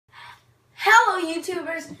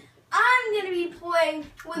YouTubers, I'm gonna be playing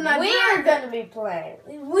with my We're brother. gonna be playing.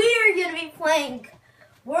 We're gonna be playing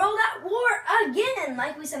World at War again,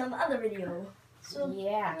 like we said on the other video. So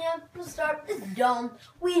Yeah. we'll start. It's dumb.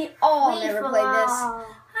 We all never played this. fall.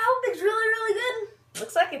 I hope it's really, really good.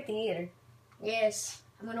 Looks like a theater. Yes,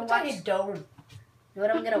 I'm gonna Looks watch. like a dome. You know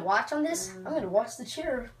what I'm gonna watch on this? I'm gonna watch the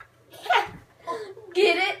cheer.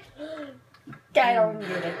 Get it? I don't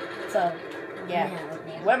get it. So, yeah.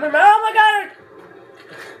 Yeah. Oh my god!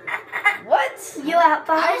 What? You out,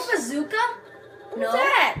 I have boss? a bazooka. What's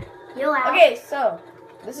that? You out. Okay, so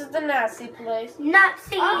this is the Nazi place.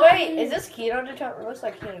 Nazi. Wait, is this Keto to It looks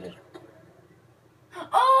like Keto to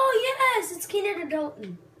Oh yes, it's Kinder to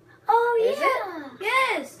Dalton. Oh, Is yeah.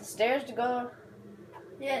 Yes, the stairs to go.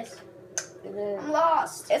 yes. And then I'm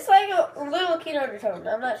lost. it's like a little Keto to I'm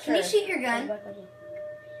not sure. Can you shoot your gun?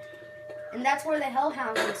 And that's where the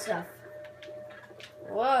hellhounds and stuff.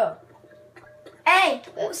 Whoa. Hey,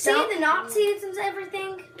 See the Nazis and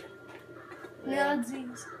everything. Yeah.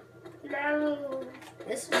 Nazis. no.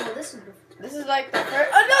 This is. This is like the first.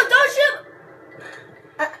 Oh no! Don't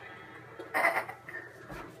shoot!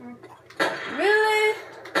 Really?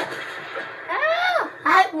 Oh,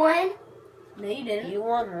 I won. No, you didn't. You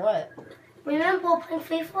won what? Remember playing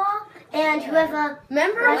FIFA? And whoever.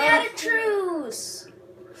 Remember we had a truce.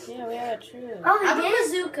 Yeah, we had a true. Oh, I have we a did?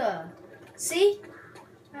 bazooka. See?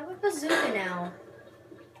 I have a bazooka now.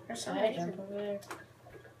 For some I reason. jump over there.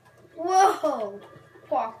 Whoa.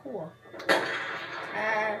 Parkour.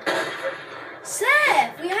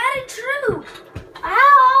 Seth, we had a truce.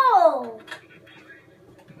 Ow!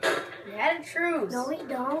 We had a truce. No, we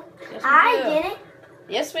don't. Yes, we I do. didn't.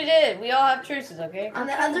 Yes, we did. We all have truces, okay? On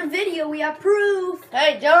the other video, we have proof.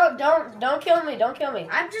 Hey, don't kill me. Don't kill me.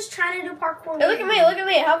 I'm just trying to do parkour. Hey, look at me. Look at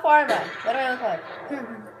me. How far am I? What do I look like?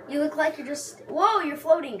 You look like you're just. Whoa, you're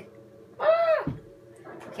floating.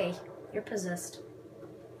 Okay, you're possessed.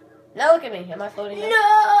 Now look at me. Am I floating? now?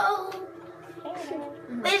 No!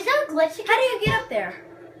 But it's not glitchy. How do you get up there?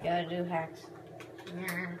 Gotta do hacks.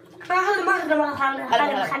 I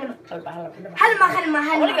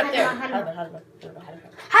wanna get up there.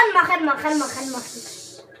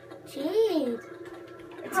 Jeez.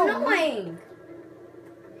 It's annoying.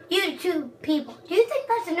 You two people. Do you think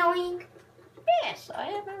that's annoying? Yes,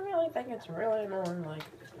 I really think it's really annoying. Like,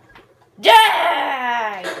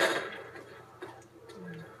 die!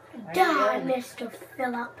 Die, Mr.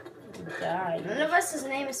 Phillip. Die. None of us, his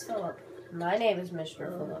name is Philip. My name is Mr.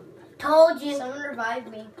 Phillip. Told you. Someone revive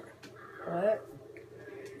me. What?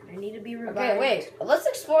 I need to be revived. Okay, wait. Let's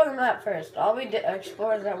explore the map first. All we did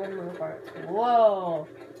explore is that one little part. Whoa.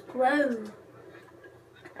 Whoa.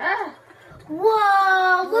 Ah.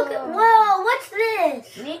 Whoa, look at, whoa, what's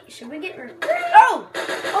this? Should we get rid? Oh! Oh,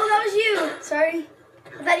 that was you. Sorry.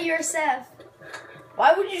 I thought you were Seth.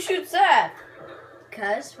 Why would you shoot Seth?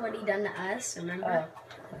 Cause what he done to us, remember?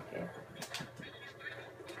 Oh, okay.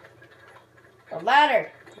 A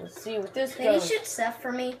ladder. Let's see what this Can you goes. shoot Seth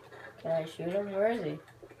for me? Can I shoot him? Where is he?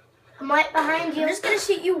 I'm right behind I'm you. just gonna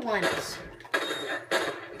shoot you once.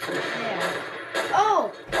 Yeah.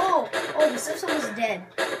 Oh, the Seth's almost dead.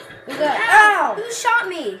 Who's that? Ow! Ow! Who shot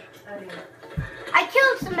me? I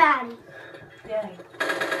killed somebody. Yeah.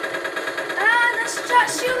 Ah, that's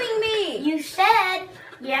shooting me. You said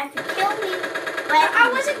you have to kill me. But I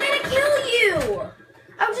wasn't gonna kill you.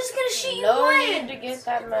 I was just gonna shoot you No once. need to get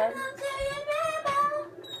that mad.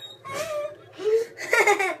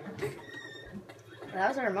 That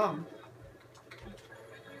was our mom.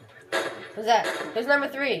 Who's that? Who's number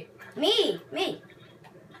 3? Me.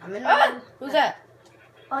 I'm in Ah! Who's that?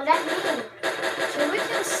 Oh, that's me. Should we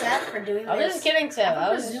kill Seth for doing I'm this? just kidding, Seth. I have a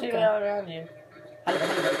I was just bazooka. shooting out around you.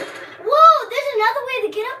 Whoa, there's another way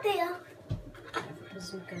to get up there.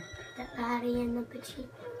 Bazooka. The body and the bitchy.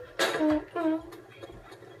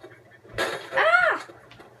 Ah!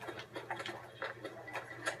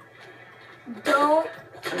 Don't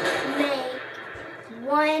make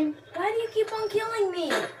one Why do you keep on killing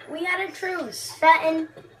me? We had a truce. button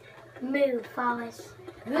move, Wallace.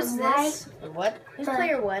 Who's Right. this? What? Who's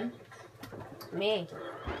player 1? Me.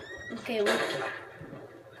 Okay,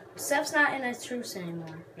 Seth's not in a truce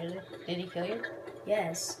anymore. Really? Did he kill you?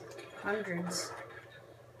 Yes. Hundreds.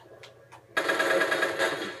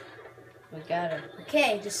 We got him.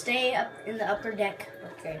 Okay, just stay up in the upper deck.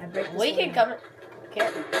 Okay. I break this We can wall. come. Okay.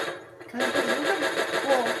 Can I put you?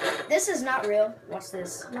 Well, this is not real. Watch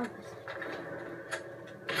this.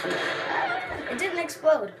 It didn't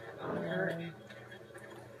explode.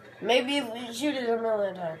 Maybe if we shoot it a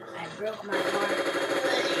million times. I broke my heart.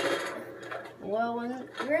 Well, when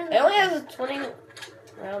we're in It only has a 20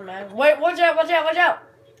 round mag. Wait, watch out, watch out, watch out!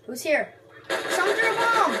 Who's here? Someone threw a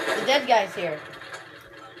bomb. The dead guy's here.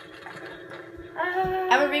 I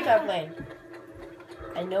have a recon plane.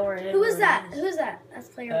 I know where it is. Who is that? Who is that? That's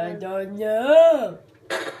player I one. don't know.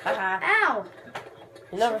 Haha. Ow.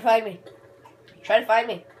 You'll never find me. Try to find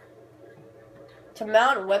me. To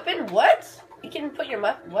mount a weapon? What? You can put your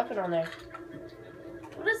weapon on there.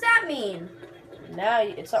 What does that mean? Now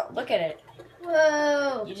it's all. Look at it.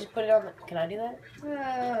 Whoa. You just put it on the. Can I do that?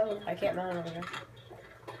 Whoa. I can't mount it over there.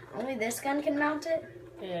 Only this gun can mount it?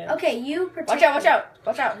 Yeah. Okay, you protect. Watch out! Watch out!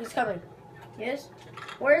 Watch out! He's coming. Yes.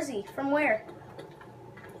 Where is he? From where?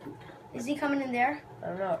 Is he coming in there? I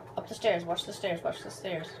don't know. Up the stairs. Watch the stairs. Watch the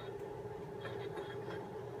stairs.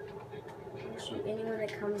 I'll shoot anyone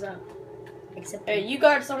that comes up. Except Hey, you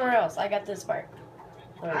guard somewhere else. I got this part.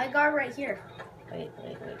 Wait, I guard right here. wait.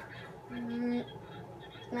 Mm,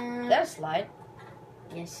 Is that a slide?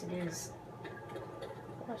 yes, it is.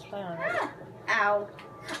 What's slide on it? Ow.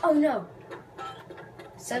 Oh no.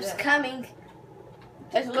 Stuff's Yeah. coming.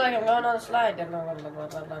 It looks like I'm going on a slide.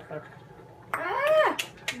 Ah!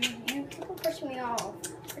 You keep on pushing me off.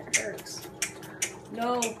 That hurts.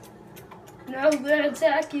 No. No, they're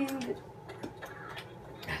attacking.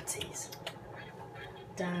 Nazis.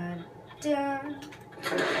 Dun, dun.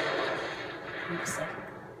 Oops.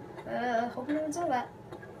 Hope no one saw that.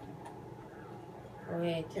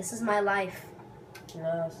 Wait. This is my life.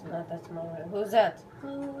 No, it's not. That's my way. Who's that?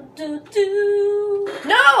 Do, do, do.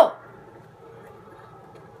 No!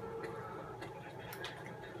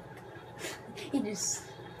 He just.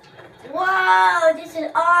 Whoa, this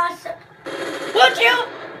is awesome. Would you?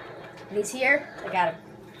 He's here. I got him.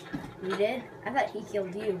 You did? I thought he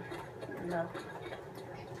killed you. No.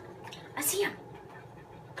 I see him.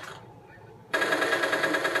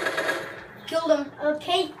 Killed him.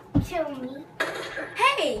 Okay, kill me.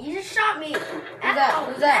 Hey, you just shot me. Who's that?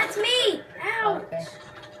 Who's that? That's me. Ow. Oh, okay.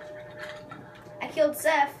 I killed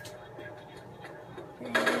Seth.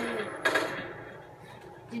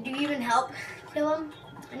 Did you even help kill him?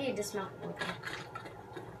 I need to dismount. Okay.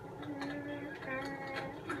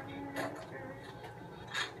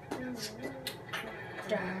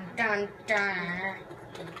 Dun, dun, dun.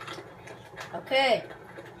 Okay.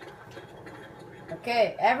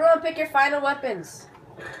 Okay. Everyone pick your final weapons.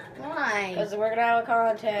 Why? Because we're gonna have a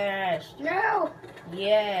contest. No.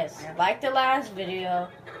 Yes. Like the last video.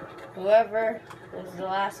 Whoever is the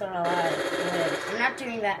last one alive wins. I'm not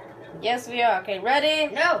doing that. Yes, we are. Okay,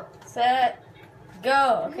 ready? No. Set.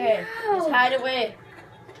 Go. Okay. No. Just hide away.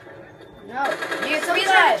 No. You get 3 Someone's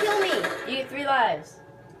trying lives. to kill me. You get 3 lives.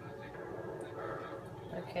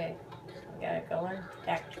 Okay. We got it going.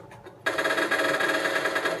 Attack.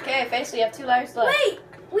 Okay, face, we have 2 lives left. Wait.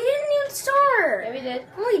 We didn't even start. Yeah, we did.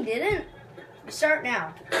 No, we didn't. We start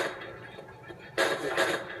now.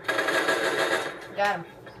 Got him.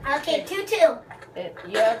 Okay, 2-2.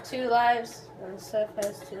 You have 2 lives, and Seth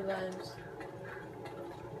has 2 lives.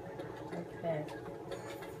 Okay.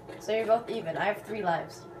 So you're both even. I have 3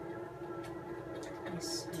 lives.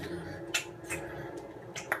 Yes.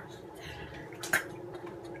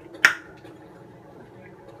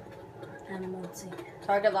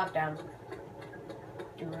 Target lockdown.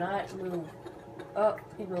 Do not move. Oh,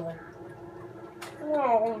 he's moving.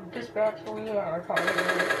 Oh, dispatch, we are targeting.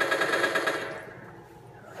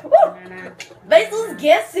 Da-na-na. Basil's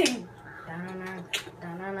guessing. Da-na-na.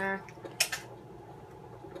 Da-na-na.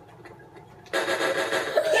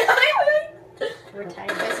 We're tired.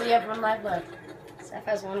 Basil, you have 1 life left. Seth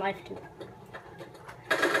has 1 life too.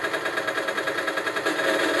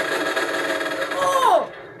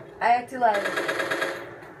 Oh! I have 2 lives.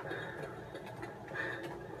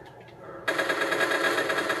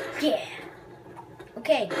 Yeah.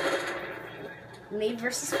 Okay. Me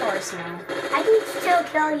versus Forrest now. I can still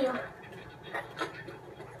kill you.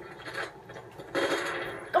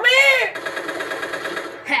 Come here!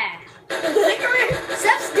 Ha! Come here!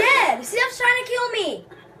 Seth's dead. Seth's trying to kill me.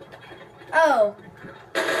 Oh.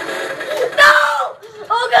 No!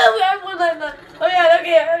 Oh god, we have 1 life left. Oh yeah,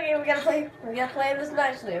 okay, we gotta play this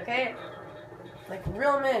nicely, okay? Like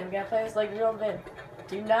real men, we gotta play this like real men.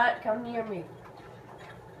 Do not come near me.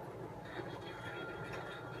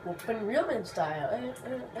 Open real men style.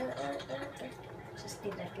 Just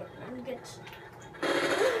need to get one good.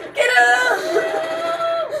 Get up!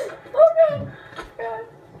 Oh god.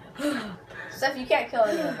 Steph, you can't kill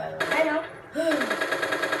anyone, by the way. I know.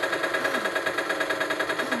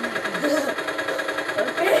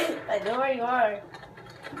 Okay, I know where you are.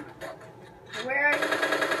 Where are you?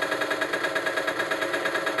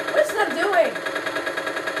 What's that doing?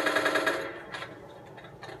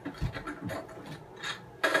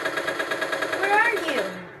 Where are you?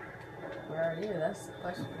 Where are you? That's the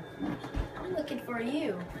question. I'm looking for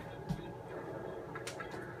you.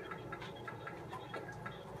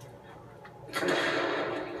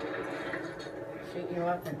 Shoot your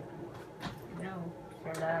weapon. No.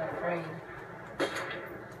 You're not afraid.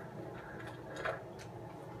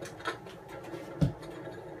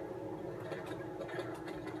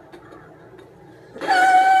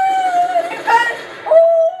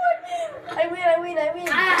 I win.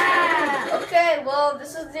 Ah! Okay, well,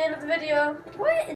 this is the end of the video. Wait.